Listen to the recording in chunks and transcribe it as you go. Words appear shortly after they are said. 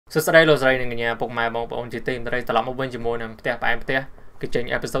Sơ sơ đây là rồi này nhà bọc mài bóng bóng chỉ tìm tới đây ta làm một bên chỉ môi nè tè phải tè cái trình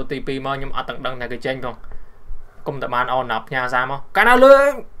episode TP mà nhưng ở tận đằng này cái trình không cùng tập ban on nạp nhà ra mà cái nào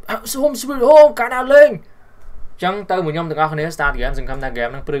lên hôm sweet home cái nào lên chẳng tới một nhóm từ các này start game dừng tham gia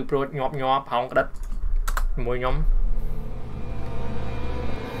game nó pro nhọp nhọp hỏng cái đất môi nhóm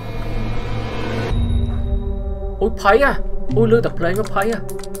ôi thấy à ôi lư tập play nó thấy à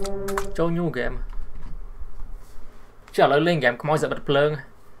cho nhu game trả lời lên game có mọi giờ bật play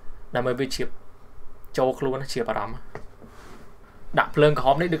là mới bị chịp châu luôn nó chịp vào đám đạp lên cả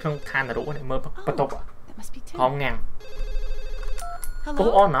hôm đấy được trong than là đủ này mơ bắt tục hôm ngang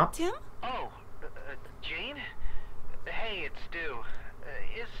có on up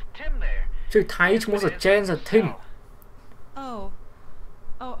chứ thấy chúng nó trên rồi Tim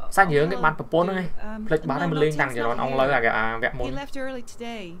sao nhớ cái bàn tập bốn này lịch bán này mình lên tăng cho nó ông lấy à vẹn môn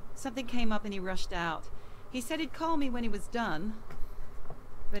he said he'd call me when he was done.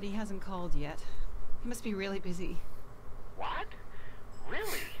 But he hasn't called yet. He must be really busy. What?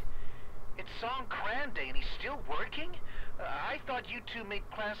 Really? It's Songkran Day and he's still working? I thought you two made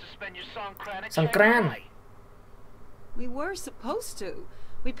plans to spend your Songkran at Shanghai. We were supposed to.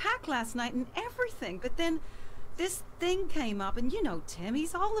 We packed last night and everything, but then this thing came up and you know Tim,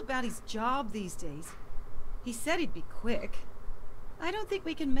 he's all about his job these days. He said he'd be quick. I don't think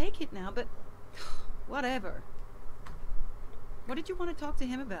we can make it now, but whatever. What did you want to talk to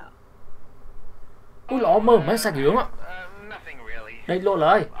him about? Ui lọ mơ mấy sạc dưỡng á. Đây lô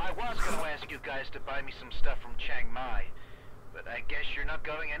lời. I was going to ask you guys to buy me some stuff from Chiang Mai, but I guess you're not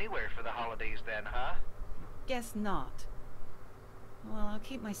going anywhere for the holidays then, huh? Guess not. Well, I'll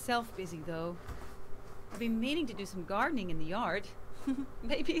keep myself busy though. I've been meaning to do some gardening in the yard.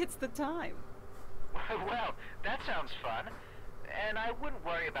 Maybe it's the time. Well, that sounds fun. And I wouldn't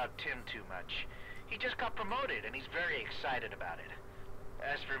worry about Tim too much. He just got promoted and he's very excited about it.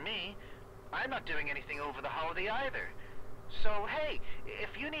 As for me, I'm not doing anything over the holiday either. So hey,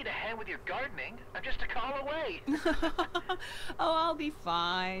 if you need a hand with your gardening, I'm just a call away. Oh, I'll be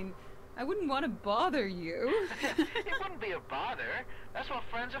fine. I wouldn't want to bother you. It wouldn't be a bother. That's what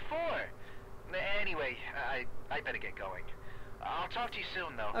friends are for. Anyway, I better get going. I'll talk to you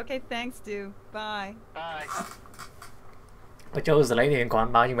soon though. Okay, thanks, Stu. Bye. Bye. Tôi chơi giờ lấy thì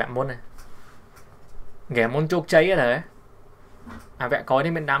còn bao nhiêu bạn muốn này. Ghẻ môn chốt cháy á thế. À vẽ coi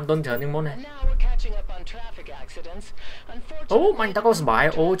đi bên đam tuân trở những môn này. Ô, mình ta có bài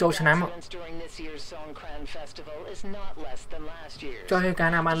ô cho chân em ạ. Cho hơi ca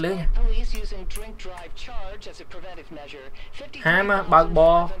nam ăn lấy nha. Hai mà bạc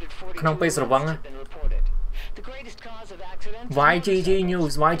bò không phải sửa vắng á. Vài chi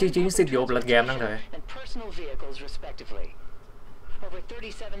news, vài chi xịt dụp lật game năng rồi. Over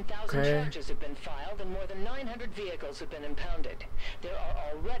 37,000 charges have been filed and more than 900 vehicles have been impounded. There are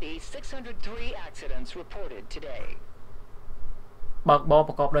already 603 accidents reported today. Bạc bòป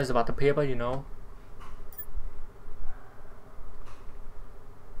ระกอบด้วยสวัสดิภาพ you know.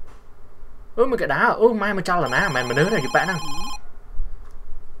 Mà cái đá, mai mà cho là ná, mày nhớ này kịp bạn năng.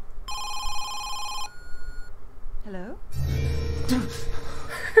 Hello.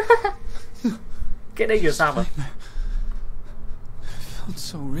 Cái đây giờ sao vậy?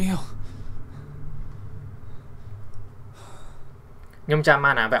 So real. Nhưng cha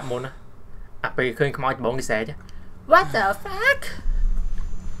ma nào vẹn môn á. À vì khơi không ai bóng đi xe chứ. What the fuck?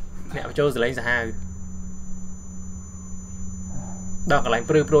 Mẹ cho lấy ra hai. Đó là lạnh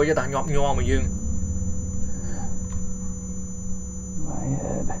pro cho ta nhọm nhò mà dương. My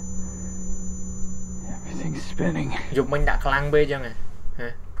head. Everything's spinning. Dục mình đã clang bê cho này.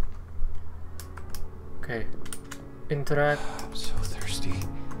 Hả? Ok. Interact. I'm so thirsty.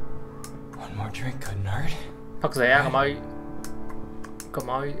 One more drink couldn't hurt. Thật rẻ có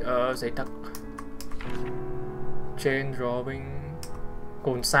mấy giấy thật. Chain drawing.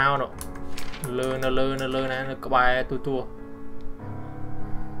 Cồn sao nữa. Lơ nè nó có bài tua.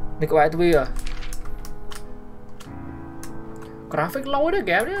 Này có bài tôi à. Graphic lỗi đó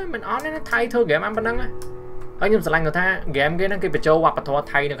game đó, mình on nó thay thơ game ăn bên năng á. Ở nhưng mà người ta game cái nó cái bị trâu hoặc là thua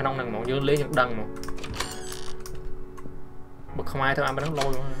thay nó không năng mỏng dương lấy những đằng mà. Bực không ai thôi ăn bên nó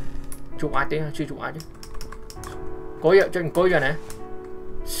lâu luôn. Chụp ai tí, chưa chụp ai chứ. Cố vậy, cho mình cố vậy nè.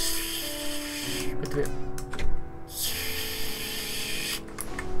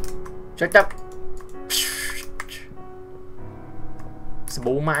 Chắc chắc. Sẽ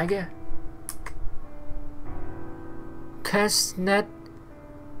bố mãi kia.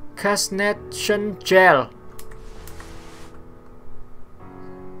 Casnation gel.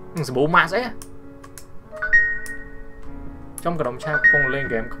 Sẽ bố mãi sẽ. Trong cái đồng cha phong lên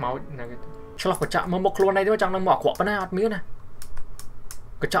game máu này cho lọc chạm mơ mốc luôn đây đó trong nó mỏ quả này hạt miếng này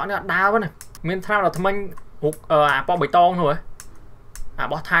cái chọn nó đau quá nè miền thao là thằng mình bỏ bể to thôi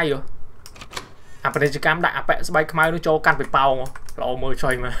bỏ thay rồi bên đây chỉ cam đại bẹ bay khai nó cho căn phải bao mà lỗ mưa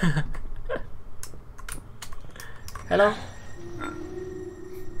chơi mà hello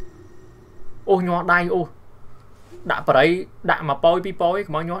ô nhỏ đây ô đã vào đấy đã mà poi pi poi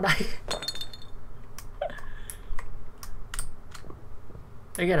mà nhỏ đây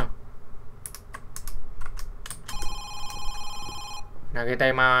đấy kia nào là cái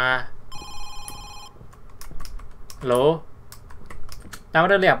tay mà lố tao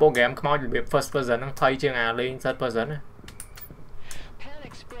đã lẹp bộ game không ai biết first person nó thay chương lên third person này.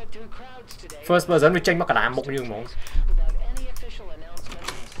 First person với tranh mắc cả đám một như món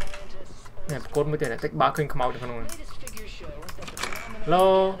nè cốt mới tiền là tích ba kinh không màu được không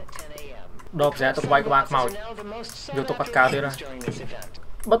lô đột ra tôi quay của ba màu vô tôi bắt cao thế rồi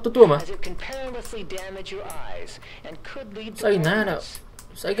bắt tôi mà xây nè nè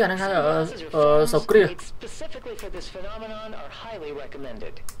xây cái này ở sầu kia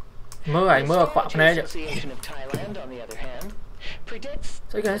mơ ảnh mơ quạ này chứ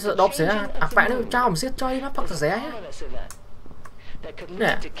xây cái này đột sẽ bạn nó trao một xiết chơi nó phát rẻ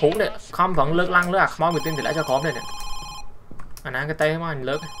nè hú nè không vẫn lướt lăng lướt mong người tin thì lại cho có này nè anh ăn cái tay mà anh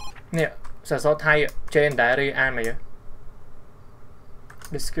lướt nè sẽ so thay trên diary an mày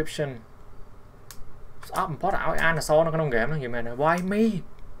description một phát áo an là so nó không game nó gì mà why me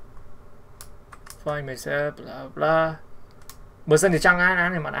find myself bla bla bữa sân thì chẳng ai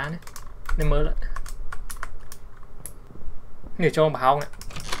ăn này mà ăn nên mơ lại nè cho bà hông nè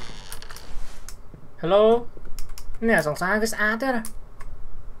hello nè sòng xa cái xa thế này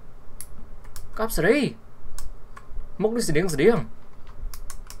cắp sri múc đi sử điên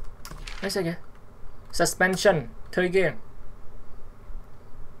đấy sao kìa suspension thời gian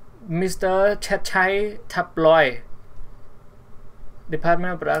Mr. Chachai Tabloid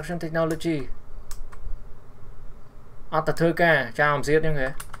Department of Production Technology ở tập thơ ca chào ông giết nhá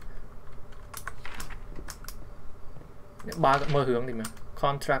kìa ba cái mơ hướng thì mà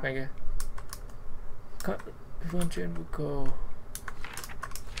contract này kìa Virgin Vocal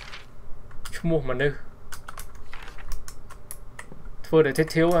mua mà nữ thôi để thiết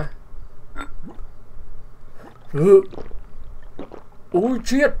thiếu à ui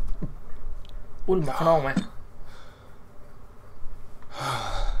chết ui một non mày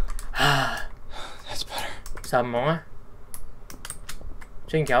sầm món á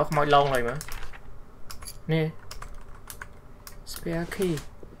trên kéo không lâu rồi mà nè spare key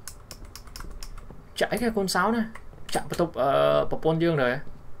chạy cái con sáo nè chạm vào tục bồn dương rồi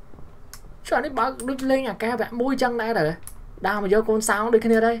cho nên bác đứng lên nhà ca bạn mũi chân này rồi đau mà vô con sáo đi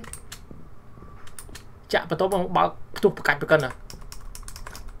cái này đây chạm vào tốt bác tục cạnh tôi cân à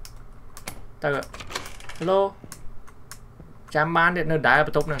tao gọi hello chạm bán điện nơi đá vào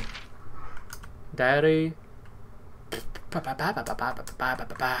tốt nè diary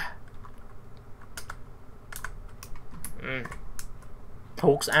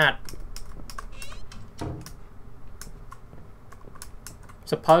thuốc sạch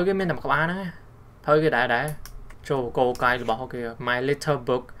sắp hơi cái mình làm các bạn á hơi cái đã cho cô cài là bảo kìa My Little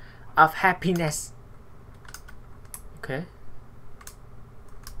Book of Happiness ok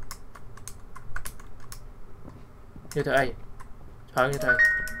như thế hơi như thế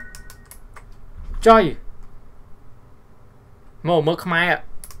chơi mô mơ khmai ạ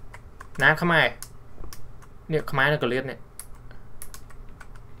ná khmai nè khmai nó có liệt này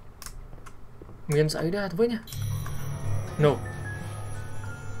nguyên giấy ra với nha no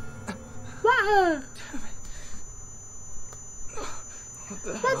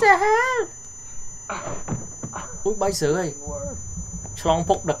what the hell ui bay sứ ơi chlong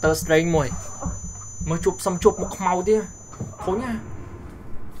phục Dr. Strange mùi mới chụp xong chụp một màu tia khối nha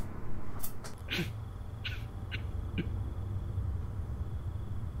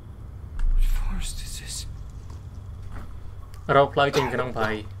roleplay trên cái đồng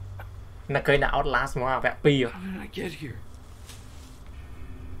thầy nó cây nào outlast mà vẽ pi rồi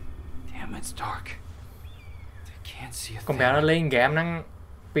con bé nó lên game năng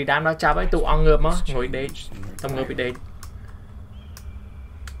bị đám đó chạp ấy tụ ăn ngợp á ngồi đây tao ngợp bị đây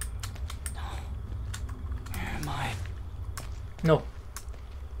no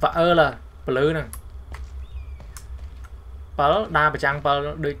và là blue nè pearl đa bà trang pearl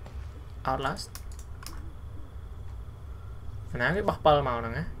đi outlast ná cái bọc pearl màu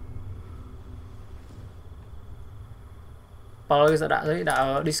này á pearl đã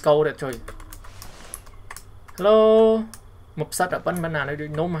ở disco đẹp trời hello một sắt ở bên nào đây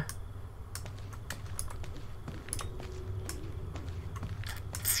nôm mà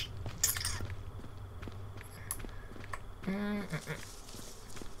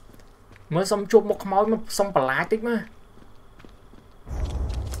mới xong chụp một máu mà xong bà lái tích mà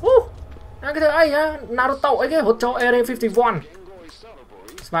cái thứ ấy á Naruto ấy cái hột cho Area 51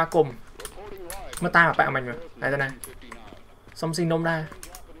 ba cùng mà ta mà bạn mình rồi đây này xong xin nôm ra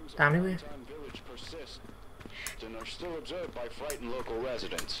tam đấy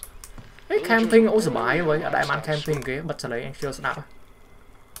cái camping ố sờ bãi với ở đại man camping kia bật lấy anh chưa snap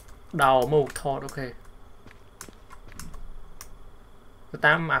đầu màu thọt ok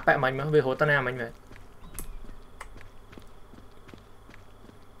tam mà bạn mình mà về hồ ta nào mình vậy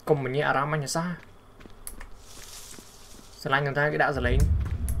cùng mình nhẹ ra anh là sao sẽ lại người ta cái đạo giờ lấy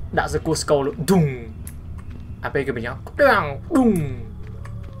đạo giờ cua skull đùng AP cái mình nhóc đằng đùng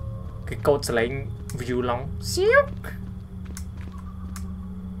cái code sẽ lấy view long xíu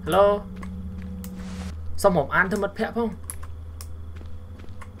hello xong một ăn thôi mất phép không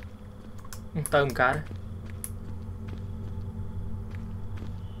tơi một cái đấy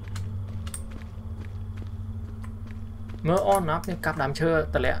mơ on up này cặp đám chơi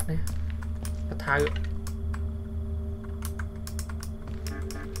tờ lẹ này thay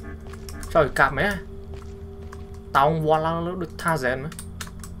trời cặp mấy tao qua lăng được tha rèn mấy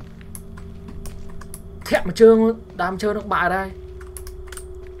thẹn mà chơi đám chơi nó bại đây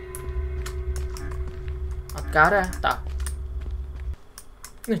cá ra tạo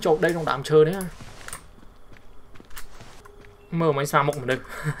chỗ đây trong đám chơi đấy mơ mấy sao mộng mà được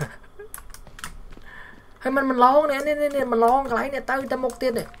hay mình lo nè mình lo cái này tao ta một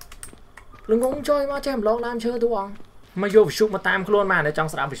tiền này đừng cũng chơi mà chơi em lo đám chơi đúng không mà vô phải shoot mà tam luôn mà để trong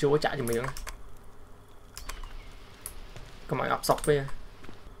sao phải shoot chạy cho miếng có mọi ập sọc về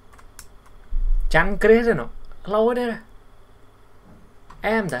chăn kê rồi nó lâu đây này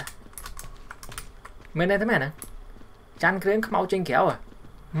em ta bên đây thế mày nè chăn kê máu trên kéo à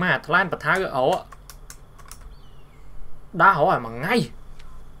mà thoáng bật tháo cái ổ đá hỏi mà ngay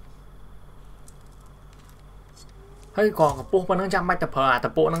hơi còn cái bộ nó trăm mấy tập à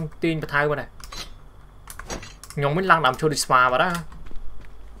tập bộ nó tin bật tháo bên này nhóm mình lăng làm cho đi spa vào đó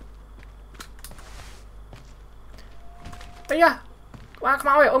bây giờ qua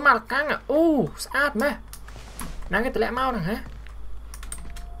máu này ôm mặt căng à sát mẹ nãy cái tệ lẹ máu này hả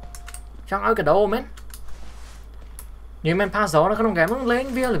chẳng ở cái đầu men nhưng men pha gió nó không kém nó lên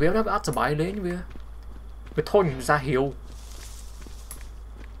vía là vía nó bị ắt sờ bài lên vía với thôi ra hiểu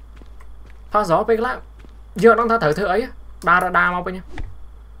pha gió bây giờ giờ nó thử thử ấy đa mau bây nhá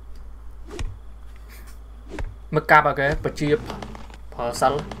mức cạp ở cái bật chia phở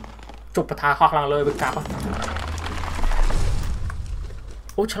sẵn chụp và thả hoặc là lời với cạp á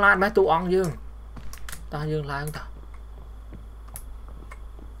ôi chả lát mấy tụ ong dương ta dương lại không ta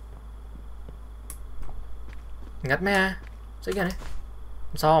ngắt mẹ à sẽ kìa này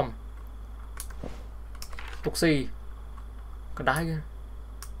xòm tục xì cái đáy kìa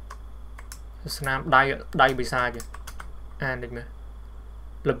snap đáy bị sai kìa định mẹ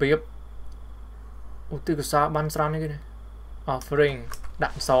lập biếp ủa từ cái sao bắn sẵn này kìa này offering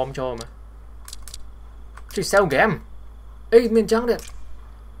đạn xòm cho mà chỉ sao game ê mình trắng đẹp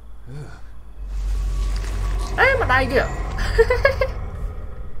ê mà đáy kìa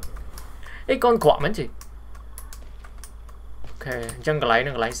ê con quả mấy chị ok chân cái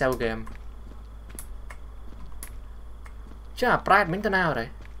lấy sao game chứ là pride mình thế nào đấy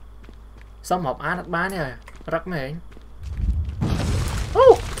xong học á ba này rất mệt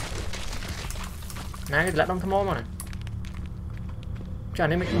nãy cái lát đông thơm mà này cho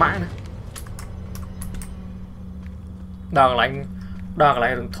nên mình bãi nữa đòn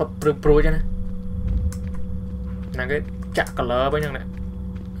lại thuật pro cho này là cái chặt color với nhau này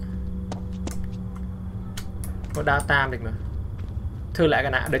có data được mà thư lại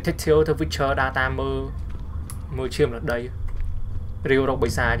cái nào để thích thiếu thư feature data mưa chiêm là đây riêu đâu bị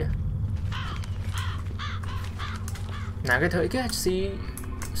xa chứ là cái thời cái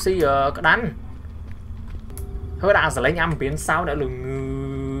si ở cái đánh hơi đã sẽ lấy nhầm biến sao đã lừng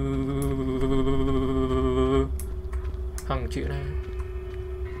thằng chuyện này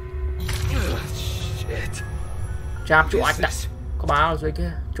chạp chỗ ạch đặt có báo rồi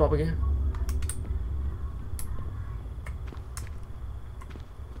kia cho bên kia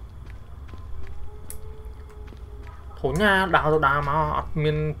thôi nha đào mà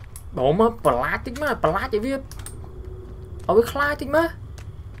mình đổ mà plá tính mà plá chỉ viết ở với khai tính mà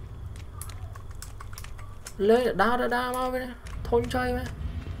lấy đào mà thôi chơi mà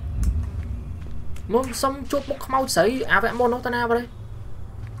muốn xong chốt một mau sấy vẽ môn nó ta nào vào đây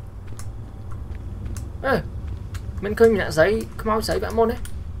ê mình khơi mình giấy mau sấy vẽ môn đấy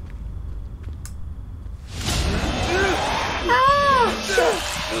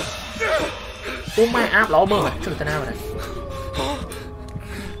ôm mai áp ló mơ trời ta nào này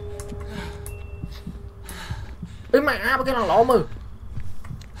Ê mẹ cái là lỗ mừ.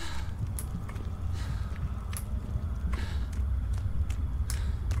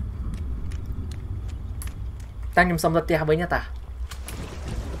 Ta nhầm xong ra tia với nhá ta.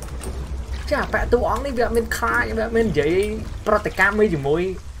 Chà bẹ tu óng đi việc mình khai mình vậy protecam mấy chừng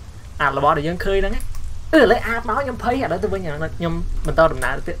mùi là bỏ để dân khơi đó nghe. Lấy app nói nhầm thấy ở đó tôi với nhà nhầm mình tao đầm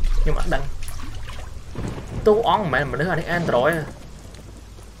nào được nhưng mà đăng tu óng mẹ mà đứa này Android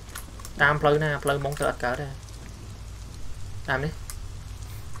tam play nè play mong tự cả đây làm đi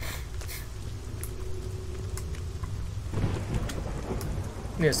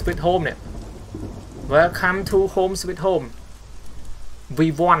nè Sweet Home nè Welcome to home Sweet Home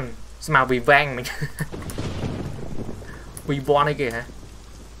V1 mà vì vang mình V1 này kìa hả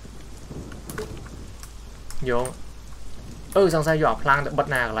vô xong sao dọa plan được bật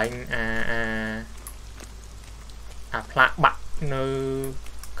nào lại plan bật nơi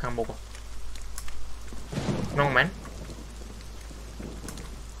khang một ngon mến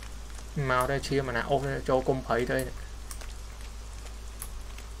màu đây chia mà nè ô cho cung phẩy đây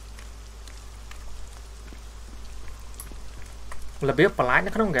là biết bà lái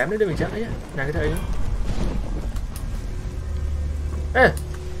nó không game đấy mình chắc đấy này cái thời ê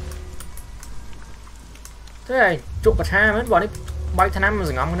thế này chụp cả xa mấy bọn ấy bay thằng năm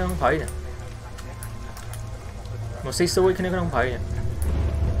rồi ngắm nó không phải nè một xí xui cái nó không phải nè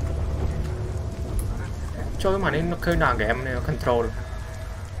cho cái màn nó khơi nào game này nó control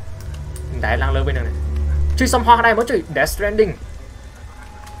đại lang lơ bên này chơi xong hoa đây mới chơi Death Stranding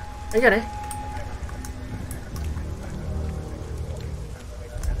ấy kìa đấy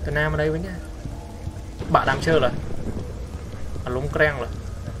từ nam ở đây với nhá bạn làm chơi rồi lúng kreng rồi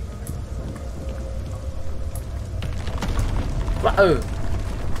vãi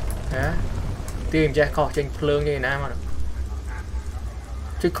hả tìm ra kho tranh phượng như nam mà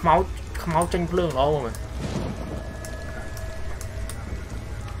chứ máu tranh phượng đó mà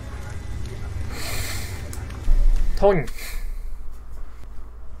thôi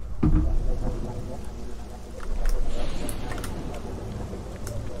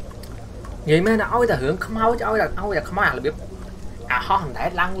vậy mà nó ôi là hướng không máu cho ôi là không máu là biết ho thằng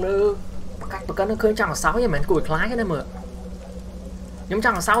đấy lăng lư cách bữa nó khơi chẳng là 6 vậy mà cùi lái cái này mà nhưng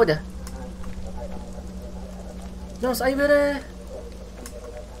chẳng là sao vậy nó xây với đây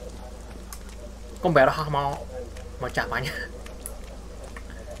con bé đó ho mà chả bánh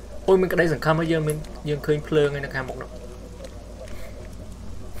ôi mình cái đây dần khăm bây giờ mình dương khơi phượng này nó kham một nó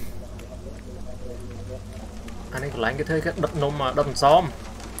anh ấy lại cái thế cái đập nôm mà đập xóm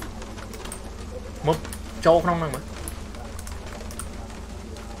một chỗ không năng mà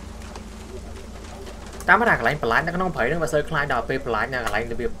ta mới đặt lại lại nó không phải nó mà sơi khai đào pe lại nhà lại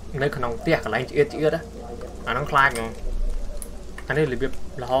là việc nơi không tiếc lại chỉ đó nó khai mà anh ấy là việc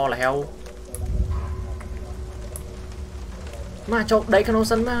là ho là heo mà chỗ đấy cái nông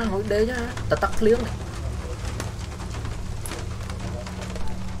sân mà hồi đấy nhá ta tắt liếng này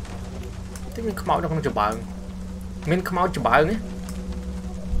thế mình không máu đâu không chụp bờ mình không máu chụp bờ nhé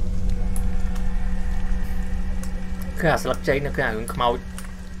cái sập cháy nó cái hướng máu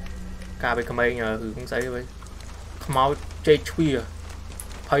cả về camera nhờ hướng giấy với máu chơi chui à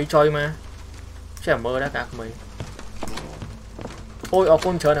thấy chơi mà chắc mơ đã cả mình ôi ở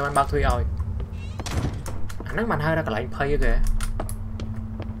con chờ này bạn bạc thuê rồi nó mạnh hơi ra cả lại pay kìa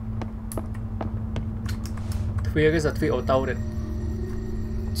thuê cái giật thuê ô tô được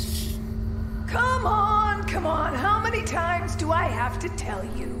come on how many times do I have to tell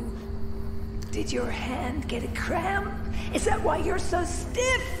you did your hand get a cramp is that why you're so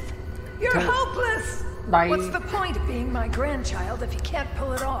stiff you're hopeless what's the point of being my grandchild if you can't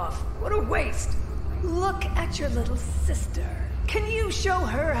pull it off what a waste look at your little sister can you show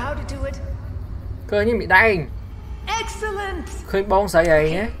her how to do it cơ như bị đay excellent khơi bóng sợi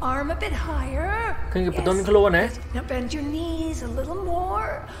vậy nhé arm a bit higher khơi cái button cái luôn đấy now bend your knees a little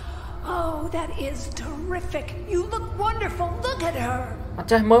more oh that is terrific you look wonderful look at her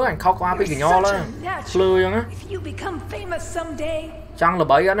chắc mới ảnh khóc qua bị cái nho lên lười á if you become famous someday chăng là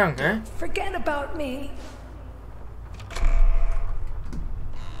bấy á nè hả forget about me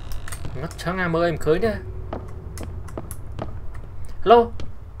ngất sáng ngày mới em cưới nha hello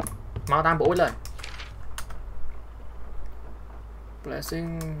mau tam bụi lời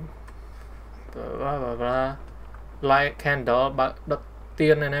blessing light candle đợt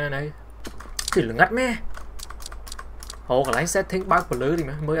tiền này này chỉ là ngắt mẹ hồ cả lấy setting bao của lưới thì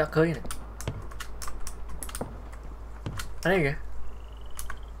mới ăn khơi này đây kìa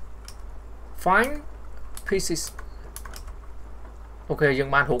find pieces ok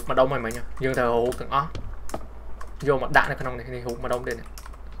dương ban hụt mà đông mày nha dương thờ hụt cần ó vô mà đạn này con này thì hụt mà đông đây này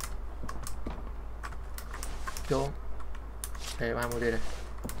vô để 30 đây này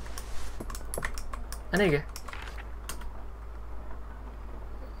anh này kìa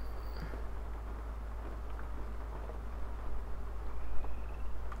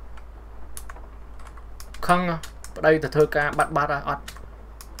không ở đây thơ ca bắt ra ọt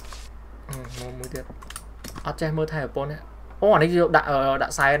mới tiết ọt che mơ thay ở pôn này ô anh ấy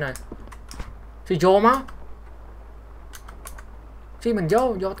đã sai này chị vô má chị mình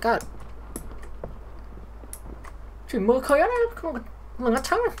vô cả chị mơ khơi á không là ngắt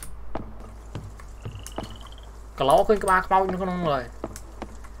trắng cả ló khơi cái ba bao nó không rồi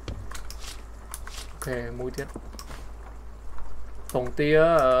ok mũi tiết phòng tia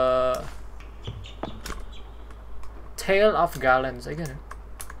Tale of Gallons ấy kìa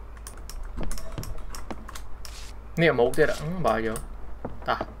niệm một tiết ạ bao giờ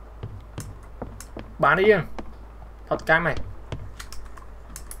ta bán đi yên thật cam này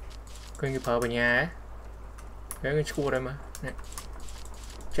kênh cái phở về nhà ấy cái chua đây mà nè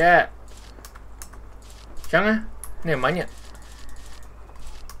che trắng á nè mấy nhỉ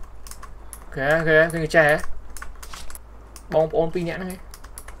cái che bông ôn pin nhãn này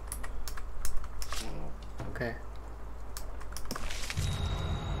ok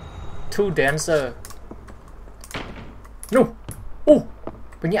two dancer no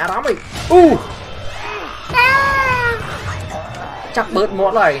bên nhà lắm rồi chắc bớt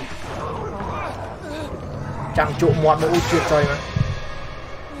mót này chẳng trụ mót mới chuyện rồi mà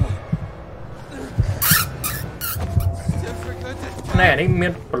này anh ấy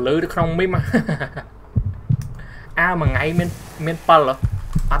miên lưới được không mím mà mà ngay miên pal rồi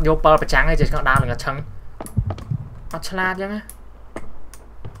ăn vô pal phải trắng hay chỉ có đa là ngặt trắng ăn salad chứ á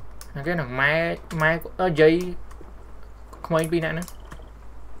cái thằng mai dây không ai pin nữa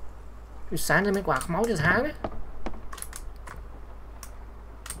sáng ra mấy quả máu cho tháng ấy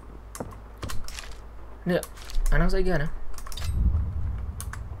nè nó dây kia nè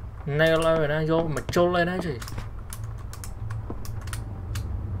nail rồi nó vô mà trôn lên đấy gì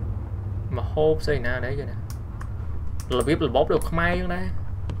mà hộp xây nè đấy kìa nè là biết là bóp được không ai đây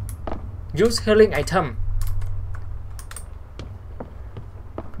use healing item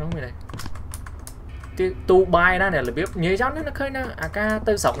đúng rồi này tu bài đó này là biết nhớ chắn nó khơi nó AK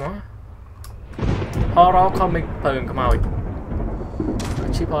tư sọc nó horror comic từ cái màu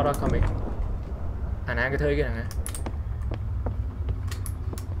chip horror comic nè cái thứ kia nè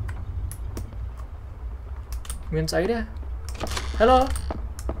nguyên giấy đấy hello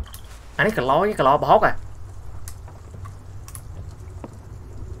anh ấy cả lò bó à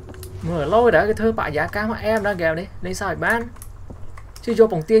mở lôi đã cái thơ bạ giá cao mà em đang gèo đi lấy sao bán chứ cho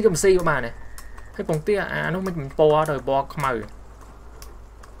bóng tia cho một xì của bà này hay bóng tia nó mình po rồi po màu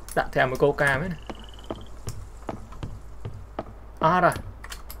đã theo một cô ca mới này rồi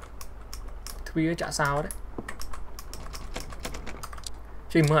Thui chả sao đấy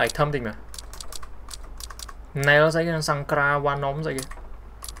chứ mơ ảnh thâm tình mà này nó sẽ sang kra quan nóm rồi kìa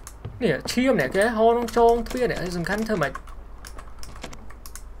nè chiêm này cái hô nó trông Thui này dừng khăn thơ mạch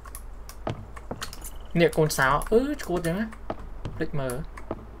nè con sao cô chẳng á lịch mở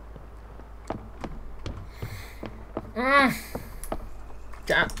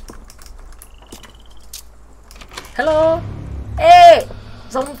chả hello ê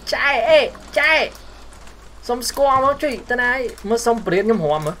xong trai xong score nó chị tên ai mới xong bền nhóm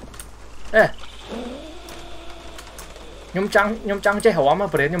hòm mà ê nhóm trắng chơi hòm mà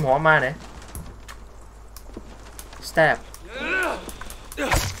bền nhóm hòm mà này step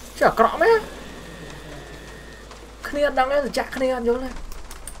chả cọ mấy khnia đăng ấy chả khnia vô lên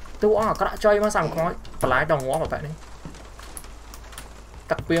tôi cọ chơi mà sòng khói và lái đồng ngó vào vậy này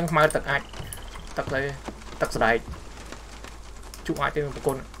tặc piêng mai tặc ai tặc đây tặc sài chụp ai trên một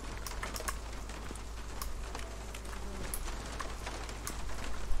con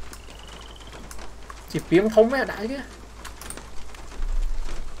chỉ piếng thống mấy đại chứ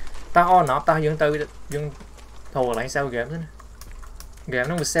tao nó tao dương tư dương thầu lại sao game thế này game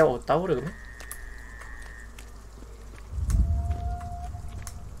nó bị sell ổ tấu được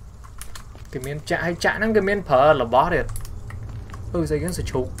cái miền chạy năng cái miền phở là boss được dây cái sự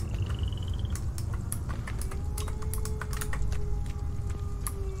chụp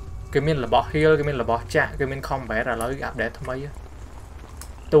cái miền là boss heal cái miền là boss chạy cái miền không vẽ là lấy gặp để thôi mấy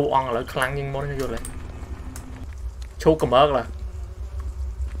tu on là khăn nhưng món vô lại chụp cầm ớt là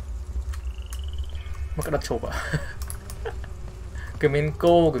mất cái đất chụp à cái miền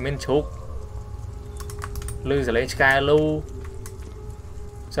cô cái miền chụp lưu sẽ lấy sky lưu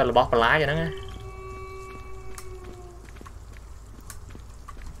sao là boss lái vậy đó nghe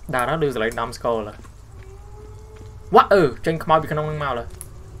đào nó đưa lại 5 score là quá trên mau bị khả năng mau rồi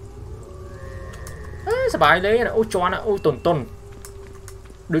สบายเลยนะโอ้จอนนะโอ้ตุน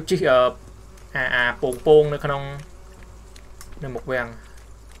ดูจีโป่งในขนมในหมกแวง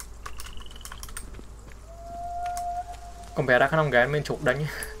còn bé đã khả năng gái mình chụp đánh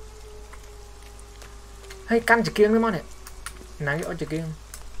hay căn chỉ kiêng đấy mà này nãy ở chỉ kiêng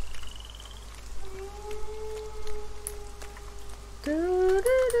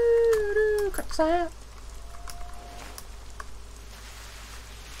cắt xe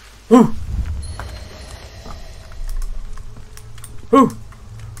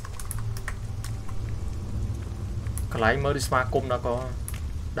cái lái mới đi smart cung đã có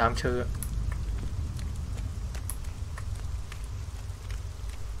đám chơi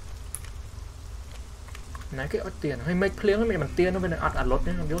nãy cái ớt tiền hay mấy phliếng nó mình tiền nó bên này ớt lốt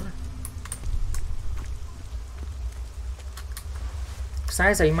đấy không biết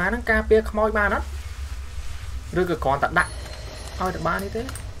sai giày má nó ca pia khmoi ba nó rồi cái còn tận đạn thôi được ba như thế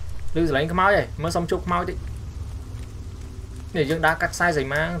lưu lấy cái máu này mới xong chụp máu đi để dương đá cắt sai giày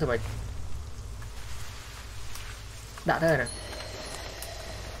má thôi mày đã thế này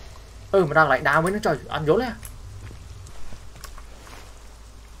mà đang lại đá với nó trời ăn dối lên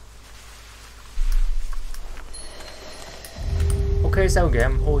ok sao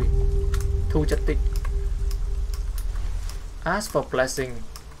game ôi thu chất tích ask for blessing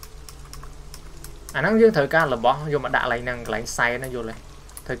năng dương thời can là bỏ vô mà đã lại năng lại say nó vô lại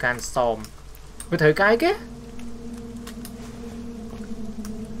thời can storm với thời cái kia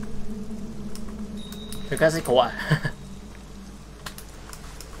thời can sẽ khổ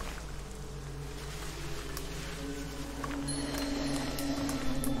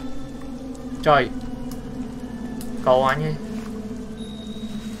trời cầu anh ấy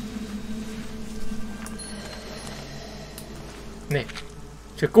nè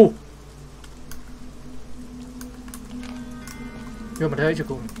chơi cu vô mà thấy chơi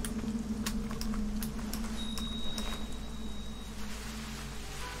cu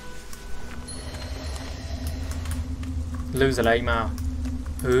lưu giờ lấy mà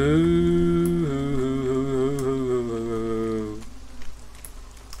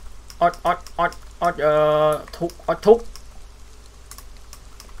thuốc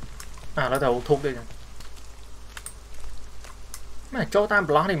nó đầu thuốc đây nè mà cho tam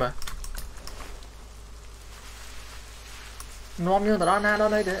block đi mà nôm như tao đó na đó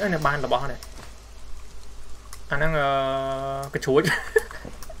đây để này bàn là bỏ này năng cái chuối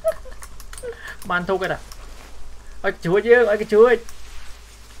bàn thuốc cái này ơi chuối chứ ơi cái chuối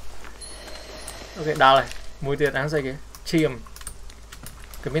ok đào này mùi tiền đáng dây kìa chiêm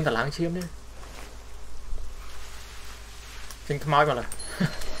cái bên ta láng chiêm đi trên cái mói mà là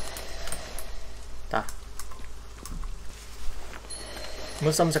ta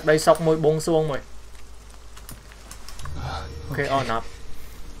mới xong sạch đây sọc môi bông xuông rồi ok on up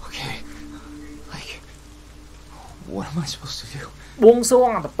Okay. Like, what am I supposed to do? buông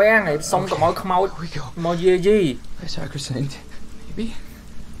xuông tập pe này xong tụi mọi màu gì The sacrosanct, maybe?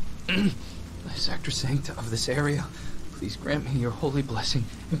 The sacrosanct of this area, please grant me your holy blessing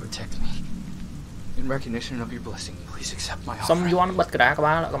and protect me. In recognition of your blessing, please accept my xong offering. doan bật cái đá các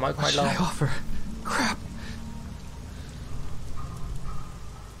bác lại có mọi What should I offer? Crap.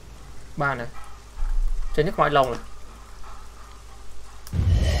 ba này trên nhất mọi lòng này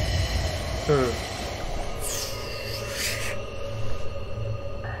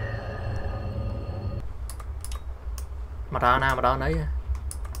mà đó nấy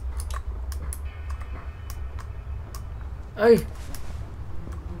ơi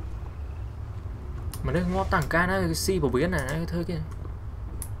mà đây ngó tảng ca nó cái si phổ biến này cái thơ kia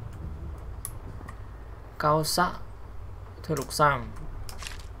cao xạ thơ lục sang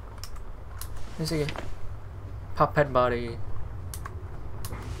cái gì puppet body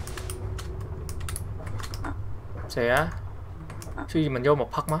sẽ khi mình vô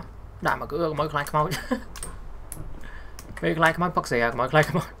một phật mà đạm mà cứ mới like mau mấy like mau phật sẽ mới like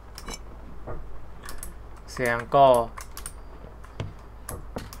mau sẽ co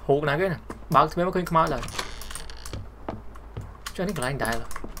hụt này cái này báo mấy mấy mau là cho nên cái đại là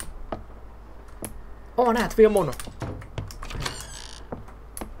ô này phim môn rồi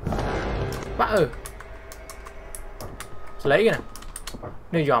bác lấy cái này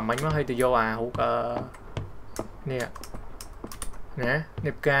nếu dòm mình mới hay từ vô hụt nè nè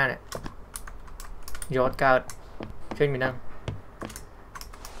nếp ca này giọt cao trên mình ăn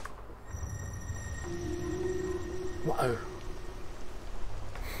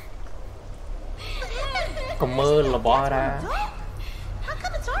còn mơ là bỏ ra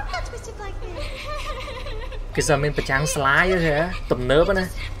cái giờ mình phải trắng slide như thế tầm nớp á nè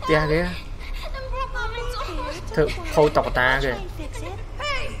tia kìa thử khôi tọc ta kìa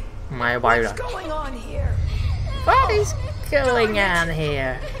mai bay rồi. What is going on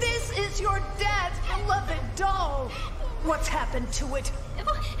here? This is your dad's beloved doll. What's happened to it? It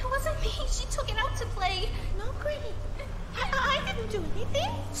wasn't me. She took it out to play. No, Granny. I didn't do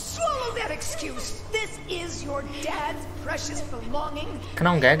anything. Swallow that excuse. This is your dad's precious belonging.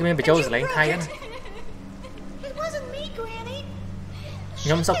 Không ghé cái miếng bị trôi lấy thay á. It wasn't me, Granny.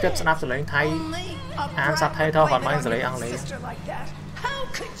 Nhóm sắp tiếp snap lấy thay. Ăn sắp thay thôi còn mang lấy ăn lấy. How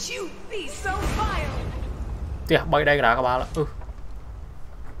could you be so vile? Tìa bay đây đã các bạn là.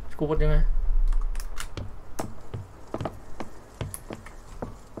 Cú bút như thế.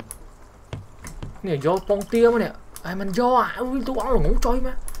 Nè vô bông tia mà nè. Ai mình vô à, ui tôi ăn là ngủ trôi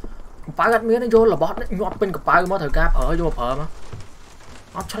mà. Phải gạch miếng nó vô là bót nó nhọt bên cặp bài mà thời cáp ở vô phở mà.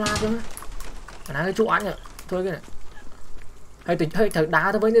 Ốc cho la chứ. Nãy cái chú ăn nhỉ. Thôi cái này. Hay tình hơi thời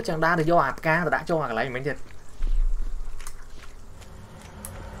đá thôi với nước chẳng đá thì vô ạp ca đã cho hoặc lấy mấy thiệt.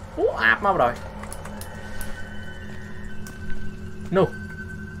 Ạp mau rồi. No.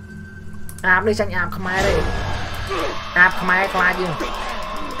 Ạp đi xanh ạp Khmer đây. Ạp Khmer qua chứ.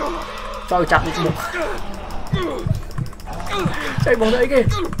 Cho chặt đi bụng. Chơi bóng đấy kìa.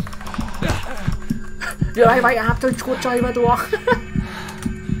 Giờ ai bay ạp chơi chuột chơi mà tua.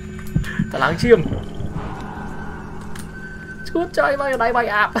 Ta láng chiêm. Chuột chơi bay ở đây bay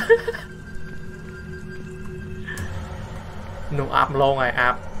ạp. Nụ ạp lâu ngày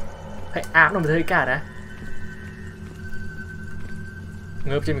ạp. Hay ạp nó mới thấy cả đấy.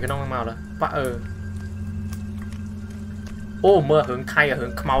 Ngớp trên mình cái nông màu rồi. Và ô mưa hướng thay ở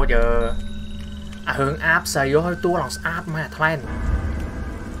hướng mau giờ. À hướng áp xây vô hơi tua lòng áp mà thay.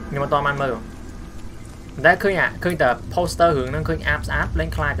 Nhưng mà toàn man mơ rồi. Đấy khơi à, khơi tờ poster hướng nó khơi áp lên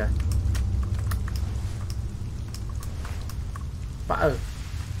class rồi. Và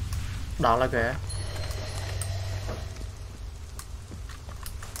đó là cái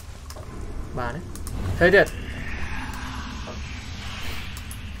bà đấy. Thấy được.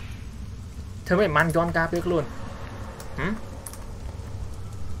 Thế mày man John ca biết luôn.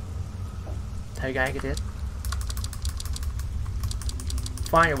 Thấy gái cái chết.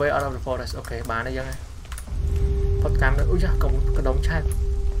 Find your way out of the forest. Ok, bà này dân này. Phật cam nữa. Úi da, cái đống chai.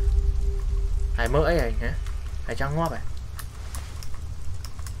 Hãy mơ ấy hả? Hãy trăng ngóp này.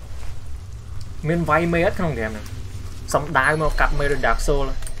 Mình vay mê hết không game này. Xong đá mà cặp mê được Dark Soul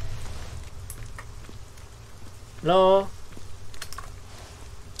rồi. Hello.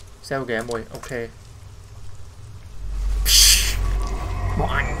 Sao game mùi, ok.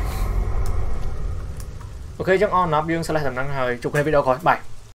 Bỏ anh. Ok, chắc on nắp dương sẽ lại tầm năng hơi. Chụp cái video coi. Bye.